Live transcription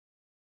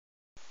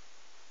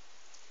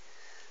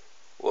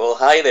Well,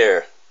 hi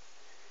there.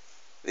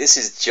 This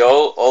is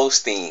Joe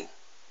Osteen.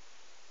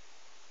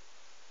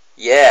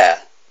 Yeah,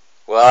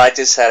 well, I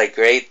just had a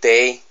great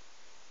day.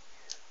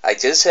 I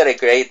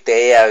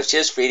was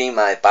just reading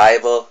my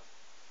Bible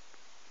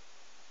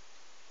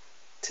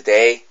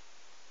today.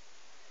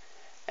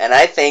 And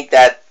I think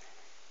that,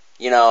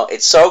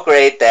 it's so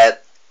great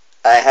that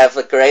I have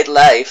a great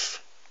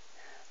life.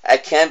 I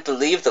can't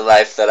believe the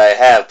life that I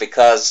have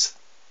because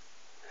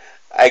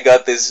I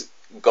got this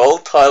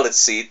gold toilet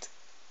seat.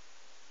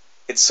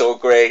 It's so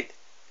great.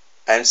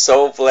 I'm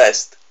so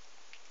blessed.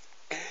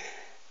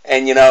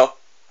 And I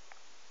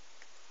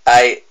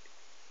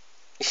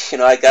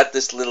I got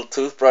this little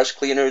toothbrush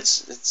cleaner.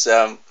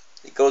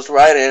 It goes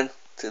right in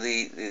to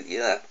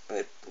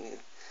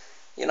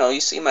you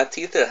see my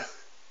teeth are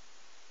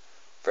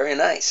very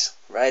nice,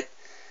 right?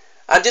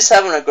 I'm just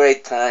having a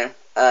great time,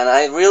 and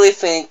I really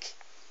think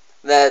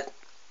that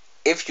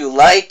if you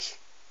like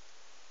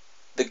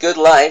the good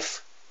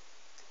life,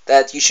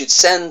 that you should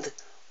send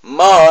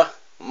more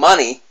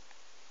money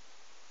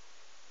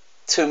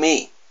to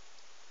me.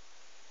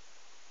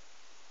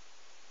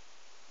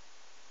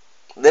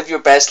 Live your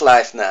best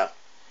life now.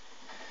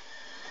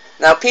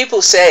 Now,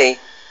 people say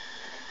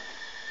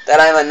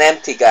that I'm an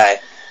empty guy,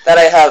 that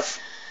I have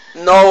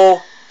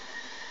no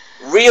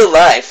real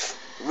life,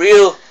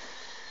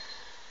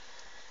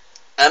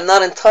 I'm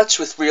not in touch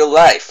with real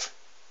life.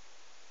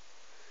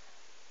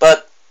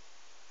 But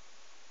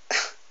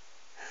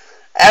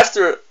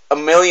after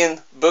 1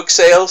 million book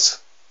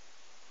sales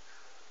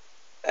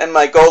and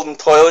my golden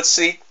toilet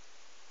seat,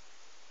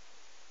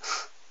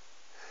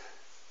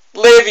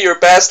 live your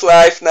best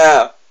life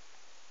now.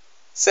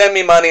 Send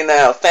me money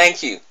now.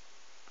 Thank you.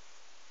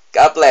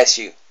 God bless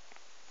you.